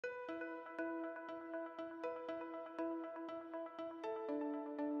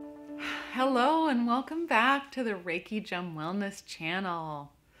Hello and welcome back to the Reiki Gem Wellness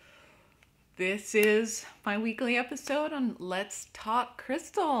channel. This is my weekly episode on Let's Talk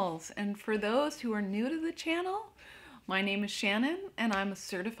Crystals. And for those who are new to the channel, my name is Shannon and I'm a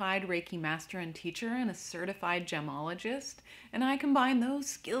certified Reiki master and teacher and a certified gemologist. And I combine those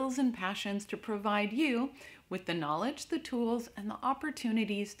skills and passions to provide you with the knowledge, the tools, and the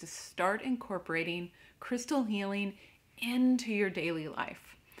opportunities to start incorporating crystal healing into your daily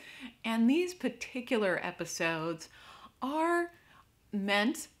life. And these particular episodes are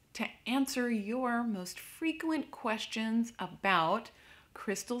meant to answer your most frequent questions about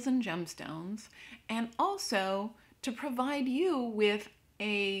crystals and gemstones, and also to provide you with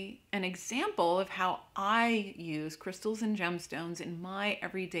an example of how I use crystals and gemstones in my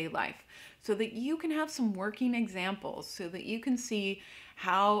everyday life, so that you can have some working examples, so that you can see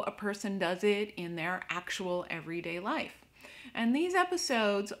how a person does it in their actual everyday life. And these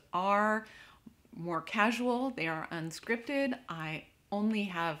episodes are more casual, they are unscripted. I only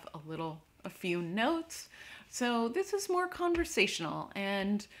have a few notes. So this is more conversational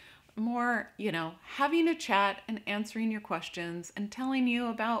and more, having a chat and answering your questions and telling you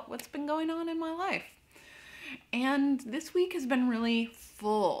about what's been going on in my life. And this week has been really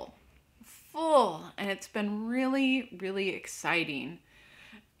full, and it's been really, really exciting.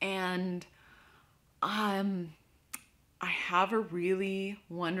 And I have a really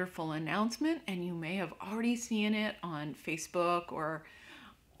wonderful announcement, and you may have already seen it on Facebook or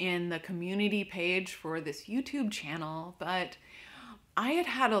in the community page for this YouTube channel, but I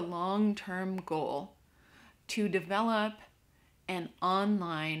had a long-term goal to develop an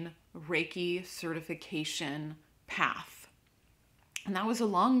online Reiki certification path. And that was a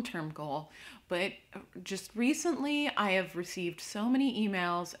long-term goal, but just recently I have received so many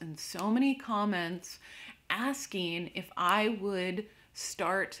emails and so many comments asking if I would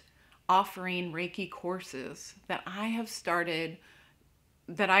start offering Reiki courses that I've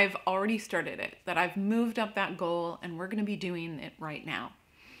already started it, that I've moved up that goal, and we're going to be doing it right now.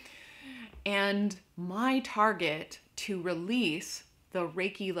 And my target to release the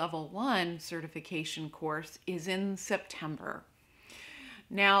Reiki Level 1 certification course is in September.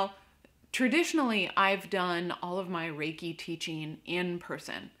 Now, traditionally, I've done all of my Reiki teaching in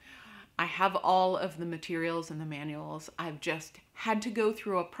person. I have all of the materials and the manuals. I've just had to go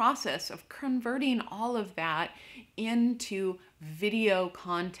through a process of converting all of that into video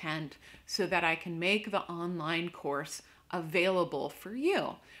content so that I can make the online course available for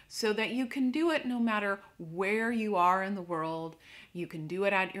you, so that you can do it no matter where you are in the world. You can do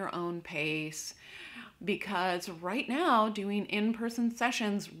it at your own pace, because right now doing in-person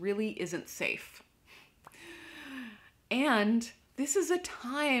sessions really isn't safe. And this is a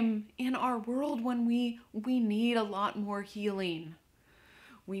time in our world when we need a lot more healing.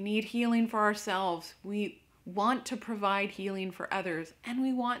 We need healing for ourselves. We want to provide healing for others, and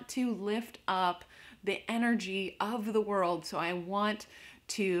we want to lift up the energy of the world. So I want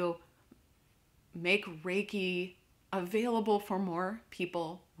to make Reiki available for more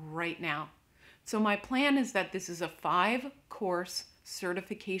people right now. So my plan is that this is a 5-course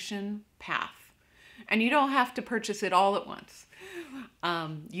certification path. And you don't have to purchase it all at once.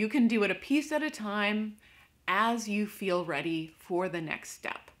 You can do it a piece at a time as you feel ready for the next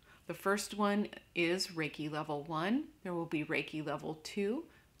step. The first one is Reiki Level 1. There will be Reiki Level 2,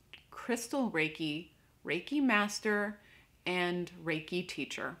 Crystal Reiki, Reiki Master, and Reiki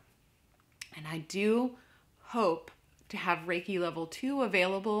Teacher. And I do hope to have Reiki Level 2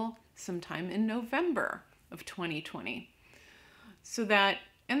 available sometime in November of 2020.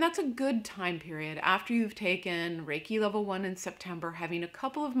 And that's a good time period. After you've taken Reiki Level 1 in September, having a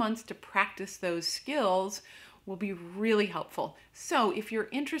couple of months to practice those skills will be really helpful. So if you're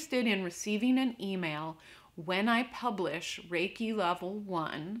interested in receiving an email when I publish Reiki Level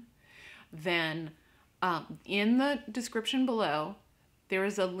 1, then in the description below, there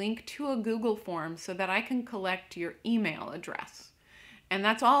is a link to a Google form so that I can collect your email address. And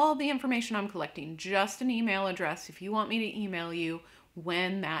that's all the information I'm collecting, just an email address if you want me to email you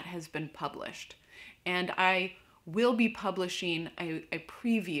when that has been published. And I will be publishing a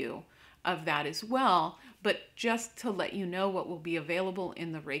preview of that as well, but just to let you know what will be available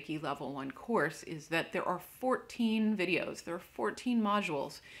in the Reiki Level 1 course is that there are 14 videos, there are 14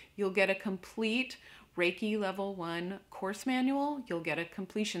 modules. You'll get a complete Reiki Level 1 course manual, you'll get a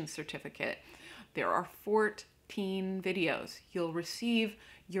completion certificate. There are 14 videos. You'll receive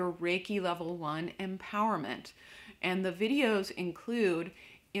your Reiki Level 1 empowerment. And the videos include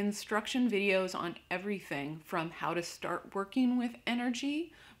instruction videos on everything from how to start working with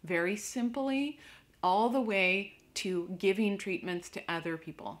energy very simply, all the way to giving treatments to other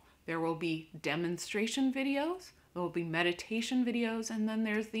people. There will be demonstration videos, there will be meditation videos, and then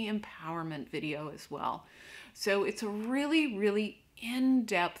there's the empowerment video as well. So it's a really, really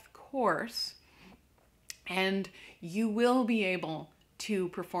in-depth course, and you will be able to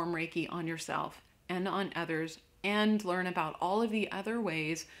perform Reiki on yourself and on others and learn about all of the other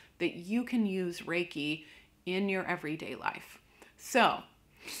ways that you can use Reiki in your everyday life. So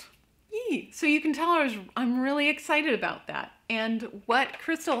you can tell I'm really excited about that. And what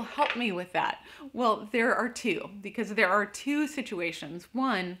crystal helped me with that? Well, there are two, because there are two situations.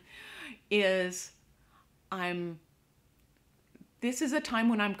 One is this is a time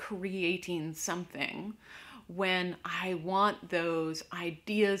when I'm creating something, when I want those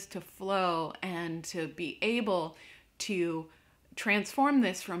ideas to flow and to be able to transform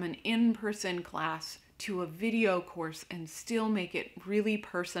this from an in-person class to a video course and still make it really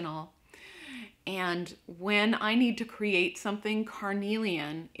personal. And when I need to create something,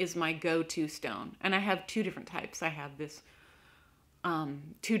 Carnelian is my go-to stone. And I have two different types. I have this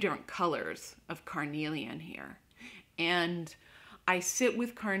two different colors of Carnelian here. And I sit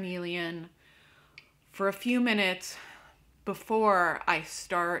with Carnelian for a few minutes before I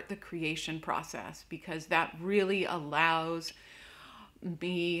start the creation process, because that really allows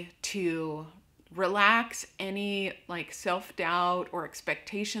me to relax any like self-doubt or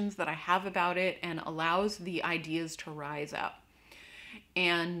expectations that I have about it, and allows the ideas to rise up.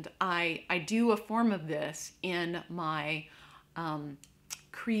 And I do a form of this in my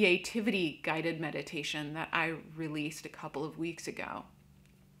creativity guided meditation that I released a couple of weeks ago.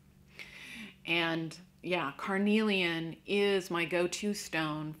 And yeah, Carnelian is my go-to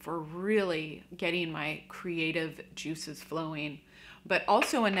stone for really getting my creative juices flowing. But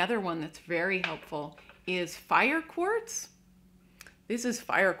also another one that's very helpful is fire quartz. This is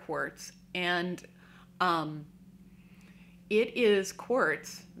fire quartz, and it is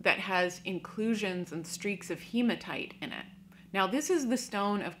quartz that has inclusions and streaks of hematite in it. Now, this is the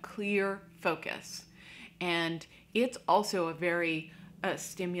stone of clear focus, and it's also a very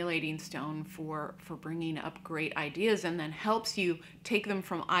stimulating stone for bringing up great ideas, and then helps you take them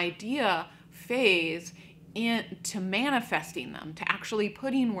from idea phase into manifesting them, to actually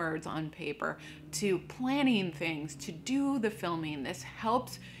putting words on paper, to planning things, to do the filming. This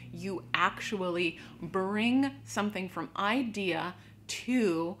helps you actually bring something from idea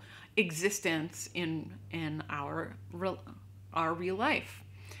to existence in our real life.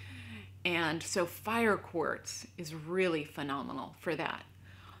 And so fire quartz is really phenomenal for that.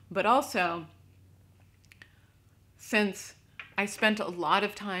 But also, since I spent a lot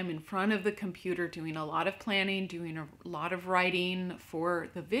of time in front of the computer doing a lot of planning, doing a lot of writing for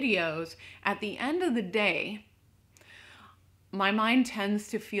the videos, at the end of the day, my mind tends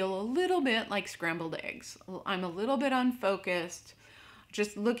to feel a little bit like scrambled eggs. I'm a little bit unfocused.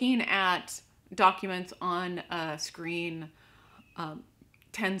 Just looking at documents on a screen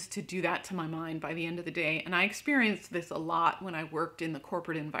tends to do that to my mind by the end of the day. And I experienced this a lot when I worked in the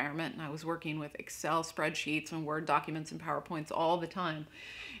corporate environment, and I was working with Excel spreadsheets and Word documents and PowerPoints all the time.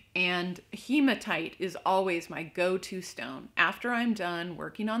 And hematite is always my go-to stone after I'm done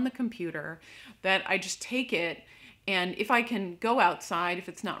working on the computer, that I just take it, and if I can go outside, if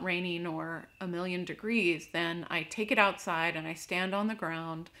it's not raining or a million degrees, then I take it outside and I stand on the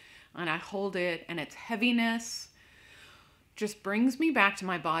ground and I hold it, and its heaviness just brings me back to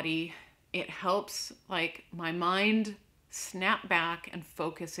my body. It helps like my mind snap back and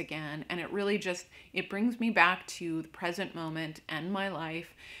focus again, and it really just, it brings me back to the present moment and my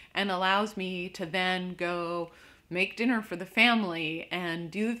life, and allows me to then go make dinner for the family and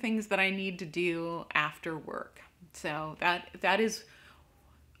do the things that I need to do after work. So that is,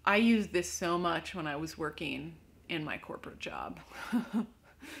 I used this so much when I was working in my corporate job.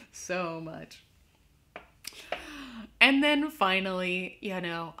 So much. And then finally,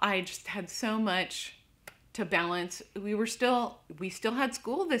 I just had so much to balance. We still had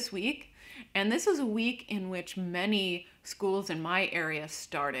school this week, and this is a week in which many schools in my area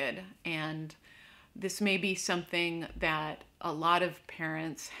started, and this may be something that a lot of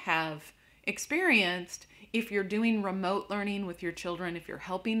parents have experienced. If you're doing remote learning with your children, if you're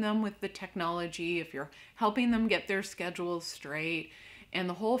helping them with the technology, if you're helping them get their schedules straight, and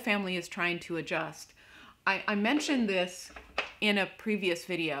the whole family is trying to adjust. I mentioned this in a previous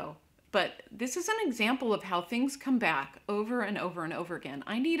video, but this is an example of how things come back over and over and over again.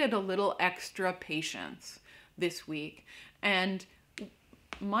 I needed a little extra patience this week, and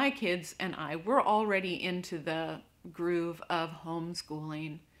my kids and I were already into the groove of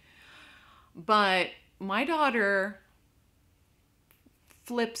homeschooling, but my daughter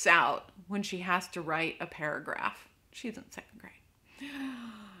flips out when she has to write a paragraph. She's in second grade.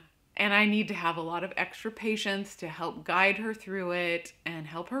 And I need to have a lot of extra patience to help guide her through it and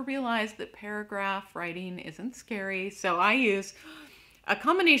help her realize that paragraph writing isn't scary. So I use a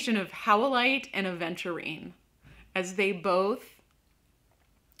combination of Howlite and Aventurine, as they both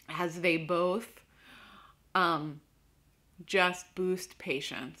just boost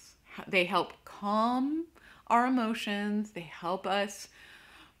patience. They help calm our emotions. They help us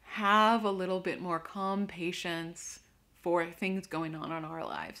have a little bit more calm patience for things going on in our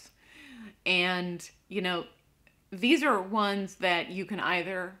lives. And, you know, these are ones that you can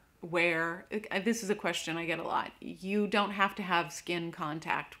either wear. This is a question I get a lot. You don't have to have skin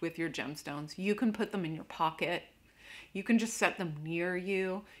contact with your gemstones. You can put them in your pocket. You can just set them near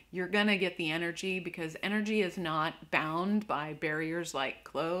you. You're going to get the energy, because energy is not bound by barriers like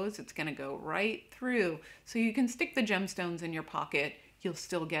clothes. It's going to go right through. So you can stick the gemstones in your pocket. You'll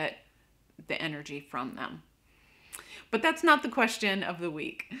still get the energy from them. But that's not the question of the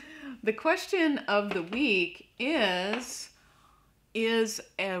week. The question of the week is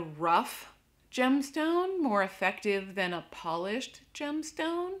a rough gemstone more effective than a polished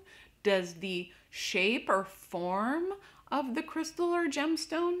gemstone? Does the shape or form of the crystal or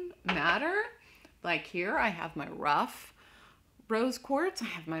gemstone matter? Like here, I have my rough rose quartz. I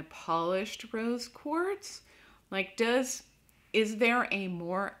have my polished rose quartz. Like, is there a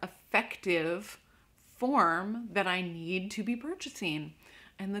more effective form that I need to be purchasing?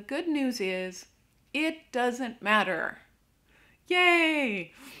 And the good news is, it doesn't matter.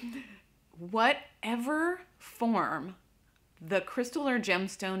 Yay! Whatever form the crystal or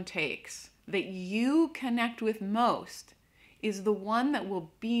gemstone takes that you connect with most is the one that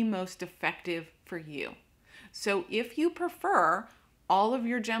will be most effective for you. So if you prefer all of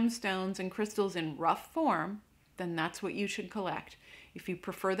your gemstones and crystals in rough form, then that's what you should collect. If you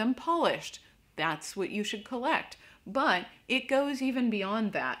prefer them polished, that's what you should collect. But it goes even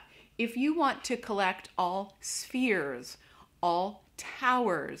beyond that. If you want to collect all spheres, all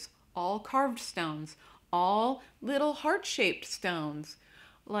towers, all carved stones, all little heart-shaped stones,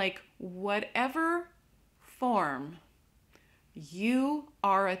 like whatever form you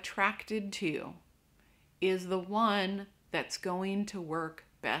are attracted to is the one that's going to work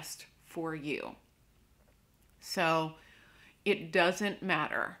best for you. So it doesn't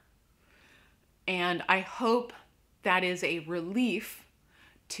matter. And I hope that is a relief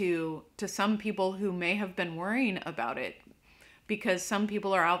to some people who may have been worrying about it, because some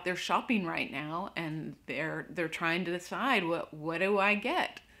people are out there shopping right now and they're trying to decide, what do I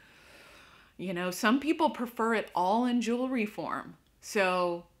get? You know, some people prefer it all in jewelry form.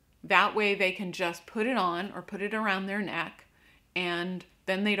 So that way they can just put it on or put it around their neck, and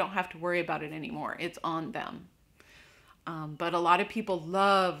then they don't have to worry about it anymore. It's on them. But a lot of people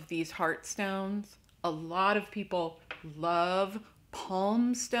love these heart stones. A lot of people love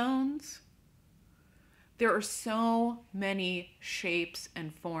palm stones. There are so many shapes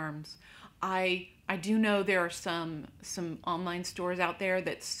and forms. I do know there are some online stores out there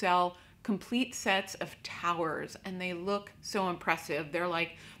that sell complete sets of towers, and they look so impressive. They're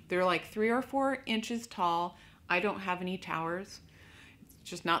like 3 or 4 inches tall. I don't have any towers. It's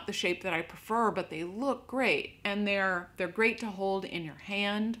just not the shape that I prefer, but they look great, and they're great to hold in your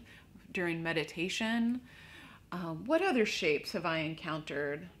hand during meditation. What other shapes have I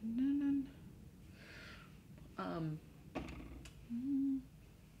encountered?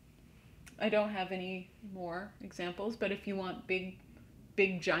 I don't have any more examples, but if you want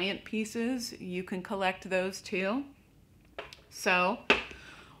big giant pieces, you can collect those too. So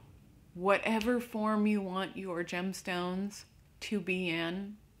whatever form you want your gemstones to be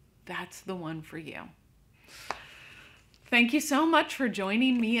in, that's the one for you. Thank you so much for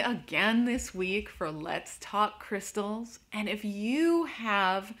joining me again this week for Let's Talk Crystals. And if you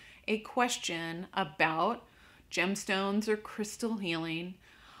have a question about gemstones or crystal healing,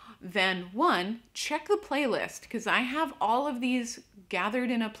 then check the playlist, because I have all of these gathered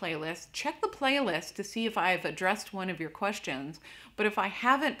in a playlist. Check the playlist to see if I've addressed one of your questions. But if I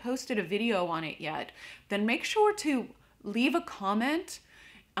haven't posted a video on it yet, then make sure to leave a comment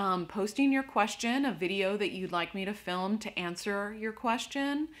posting your question, a video that you'd like me to film to answer your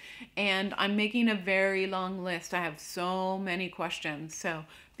question. And I'm making a very long list. I have so many questions. So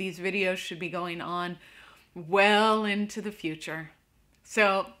these videos should be going on well into the future.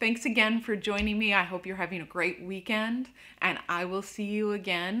 So thanks again for joining me. I hope you're having a great weekend, and I will see you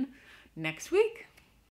again next week.